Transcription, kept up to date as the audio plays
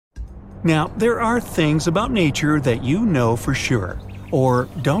Now, there are things about nature that you know for sure. Or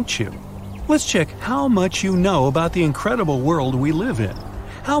don't you? Let's check how much you know about the incredible world we live in.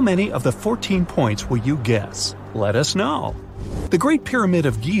 How many of the 14 points will you guess? Let us know. The Great Pyramid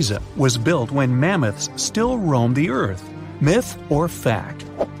of Giza was built when mammoths still roamed the earth. Myth or fact?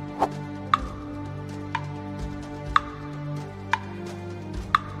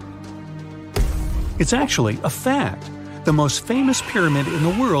 It's actually a fact. The most famous pyramid in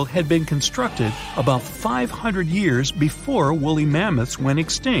the world had been constructed about 500 years before woolly mammoths went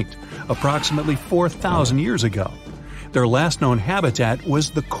extinct, approximately 4,000 years ago. Their last known habitat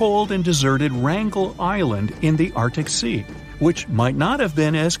was the cold and deserted Wrangel Island in the Arctic Sea, which might not have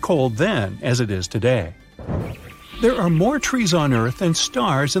been as cold then as it is today. There are more trees on Earth than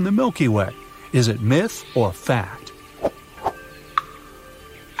stars in the Milky Way. Is it myth or fact?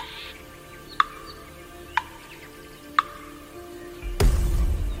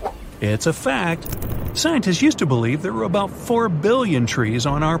 It's a fact. Scientists used to believe there were about 4 billion trees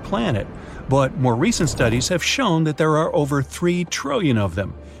on our planet, but more recent studies have shown that there are over 3 trillion of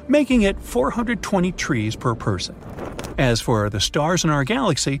them, making it 420 trees per person. As for the stars in our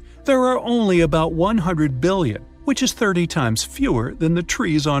galaxy, there are only about 100 billion, which is 30 times fewer than the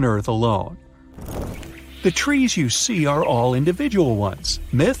trees on Earth alone. The trees you see are all individual ones.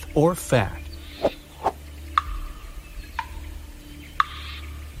 Myth or fact?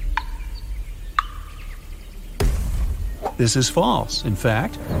 This is false. In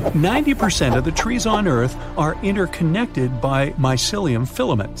fact, 90% of the trees on Earth are interconnected by mycelium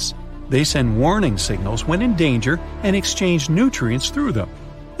filaments. They send warning signals when in danger and exchange nutrients through them.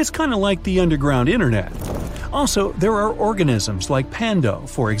 It's kind of like the underground internet. Also, there are organisms like Pando,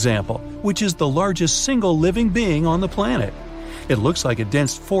 for example, which is the largest single living being on the planet. It looks like a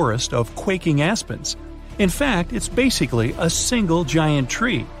dense forest of quaking aspens. In fact, it's basically a single giant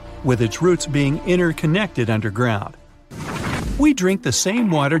tree, with its roots being interconnected underground. We drink the same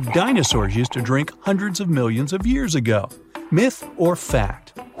water dinosaurs used to drink hundreds of millions of years ago. Myth or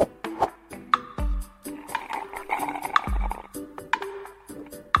fact?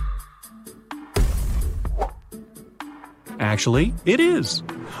 Actually, it is.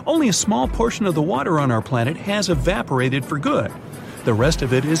 Only a small portion of the water on our planet has evaporated for good. The rest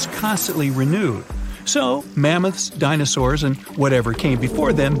of it is constantly renewed. So, mammoths, dinosaurs, and whatever came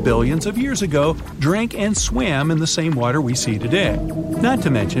before them billions of years ago drank and swam in the same water we see today. Not to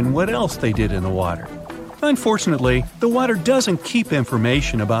mention what else they did in the water. Unfortunately, the water doesn't keep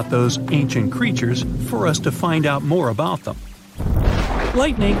information about those ancient creatures for us to find out more about them.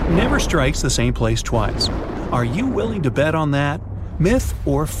 Lightning never strikes the same place twice. Are you willing to bet on that? Myth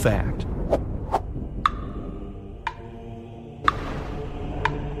or fact?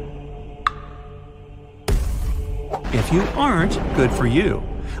 If you aren't, good for you.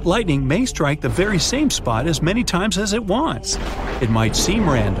 Lightning may strike the very same spot as many times as it wants. It might seem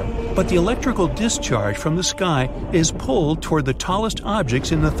random, but the electrical discharge from the sky is pulled toward the tallest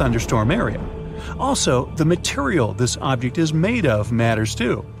objects in the thunderstorm area. Also, the material this object is made of matters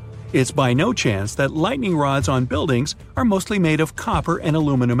too. It's by no chance that lightning rods on buildings are mostly made of copper and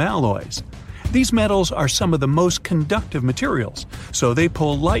aluminum alloys. These metals are some of the most conductive materials, so they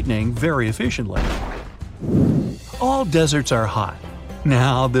pull lightning very efficiently. All deserts are hot.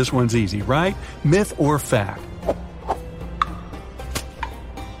 Now, this one's easy, right? Myth or fact?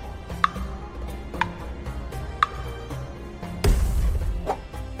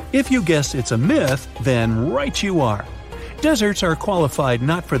 If you guessed it's a myth, then right you are. Deserts are qualified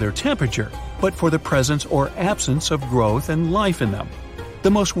not for their temperature, but for the presence or absence of growth and life in them.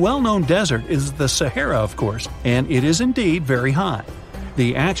 The most well-known desert is the Sahara, of course, and it is indeed very hot.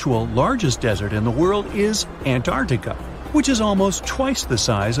 The actual largest desert in the world is Antarctica, which is almost twice the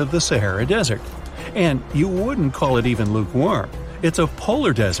size of the Sahara Desert. And you wouldn't call it even lukewarm. It's a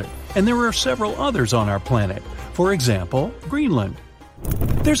polar desert, and there are several others on our planet. For example, Greenland.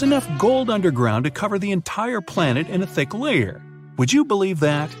 There's enough gold underground to cover the entire planet in a thick layer. Would you believe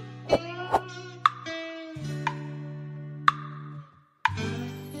that?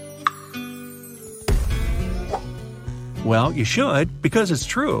 Well, you should, because it's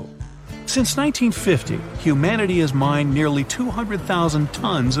true. Since 1950, humanity has mined nearly 200,000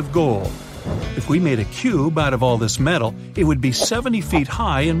 tons of gold. If we made a cube out of all this metal, it would be 70 feet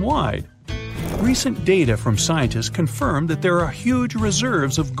high and wide. Recent data from scientists confirm that there are huge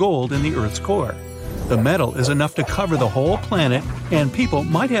reserves of gold in the Earth's core. The metal is enough to cover the whole planet, and people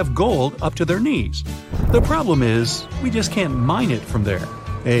might have gold up to their knees. The problem is, we just can't mine it from there.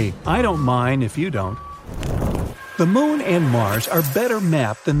 Hey, I don't mine if you don't. The Moon and Mars are better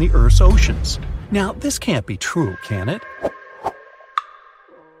mapped than the Earth's oceans. Now, this can't be true, can it?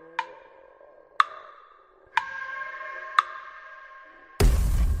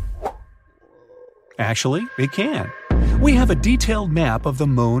 Actually, it can. We have a detailed map of the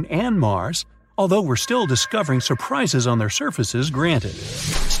Moon and Mars, although we're still discovering surprises on their surfaces, granted.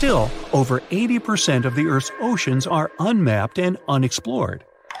 Still, over 80% of the Earth's oceans are unmapped and unexplored.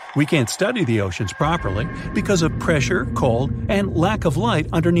 We can't study the oceans properly because of pressure, cold, and lack of light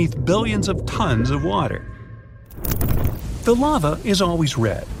underneath billions of tons of water. The lava is always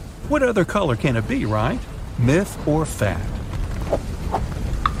red. What other color can it be, right? Myth or fact?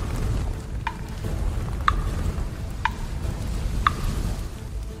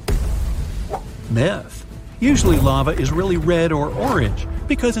 Myth. Usually lava is really red or orange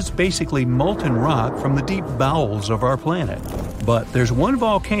because it's basically molten rock from the deep bowels of our planet. But there's one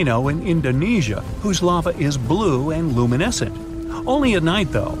volcano in Indonesia whose lava is blue and luminescent. Only at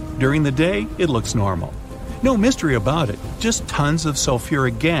night though. During the day, it looks normal. No mystery about it, just tons of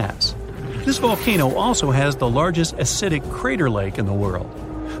sulfuric gas. This volcano also has the largest acidic crater lake in the world.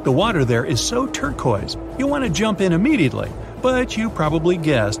 The water there is so turquoise, you want to jump in immediately, but you probably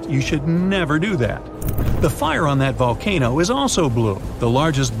guessed you should never do that. The fire on that volcano is also blue, the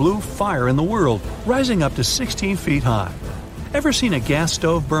largest blue fire in the world, rising up to 16 feet high. Ever seen a gas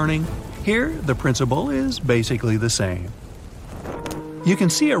stove burning? Here, the principle is basically the same. You can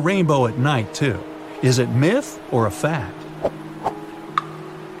see a rainbow at night, too. Is it myth or a fact?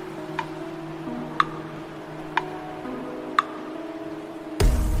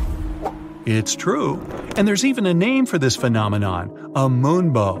 It's true, and there's even a name for this phenomenon, a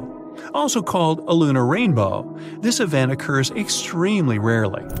moonbow. Also called a lunar rainbow, this event occurs extremely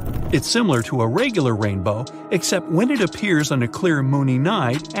rarely. It's similar to a regular rainbow, except when it appears on a clear moony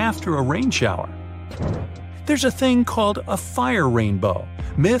night after a rain shower. There's a thing called a fire rainbow,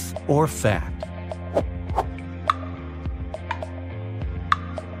 myth or fact.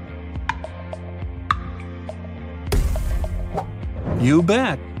 You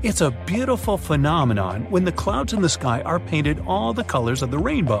bet! It's a beautiful phenomenon when the clouds in the sky are painted all the colors of the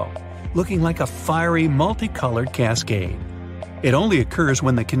rainbow, looking like a fiery, multicolored cascade. It only occurs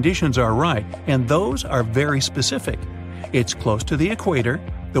when the conditions are right, and those are very specific. It's close to the equator,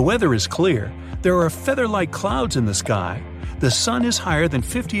 the weather is clear, there are feather-like clouds in the sky, the sun is higher than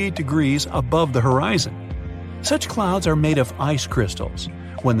 58 degrees above the horizon. Such clouds are made of ice crystals.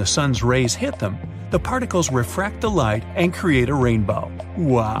 When the sun's rays hit them, the particles refract the light and create a rainbow.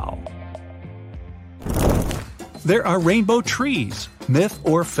 Wow! There are rainbow trees, myth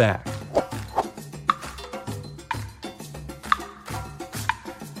or fact.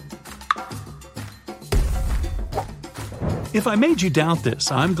 If I made you doubt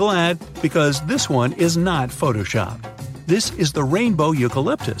this, I'm glad, because this one is not photoshopped. This is the rainbow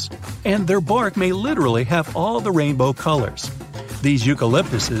eucalyptus, and their bark may literally have all the rainbow colors. These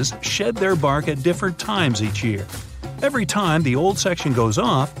eucalyptuses shed their bark at different times each year. Every time the old section goes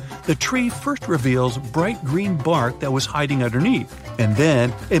off, the tree first reveals bright green bark that was hiding underneath, and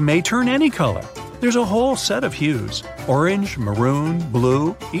then it may turn any color. There's a whole set of hues: orange, maroon,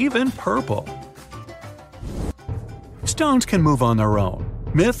 blue, even purple. Stones can move on their own.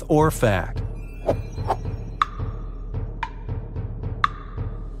 Myth or fact?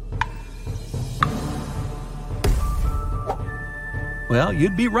 Well,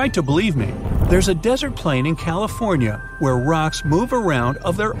 you'd be right to believe me. There's a desert plain in California where rocks move around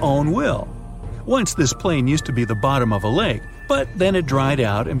of their own will. Once this plain used to be the bottom of a lake, but then it dried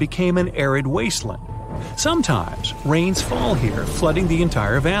out and became an arid wasteland. Sometimes rains fall here, flooding the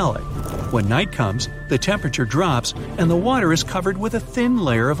entire valley. When night comes, the temperature drops and the water is covered with a thin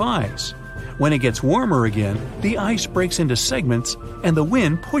layer of ice. When it gets warmer again, the ice breaks into segments and the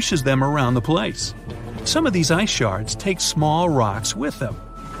wind pushes them around the place. Some of these ice shards take small rocks with them.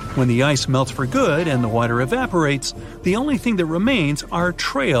 When the ice melts for good and the water evaporates, the only thing that remains are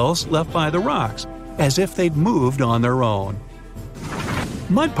trails left by the rocks, as if they'd moved on their own.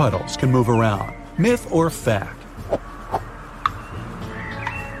 Mud puddles can move around. Myth or fact?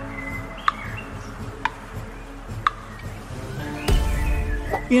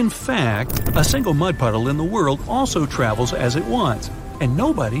 In fact, a single mud puddle in the world also travels as it wants, and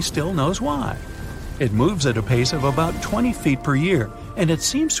nobody still knows why. It moves at a pace of about 20 feet per year, and it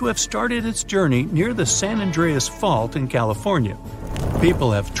seems to have started its journey near the San Andreas Fault in California.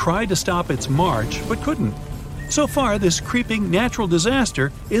 People have tried to stop its march, but couldn't. So far, this creeping natural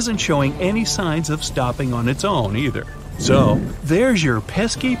disaster isn't showing any signs of stopping on its own either. So, there's your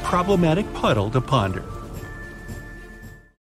pesky, problematic puddle to ponder.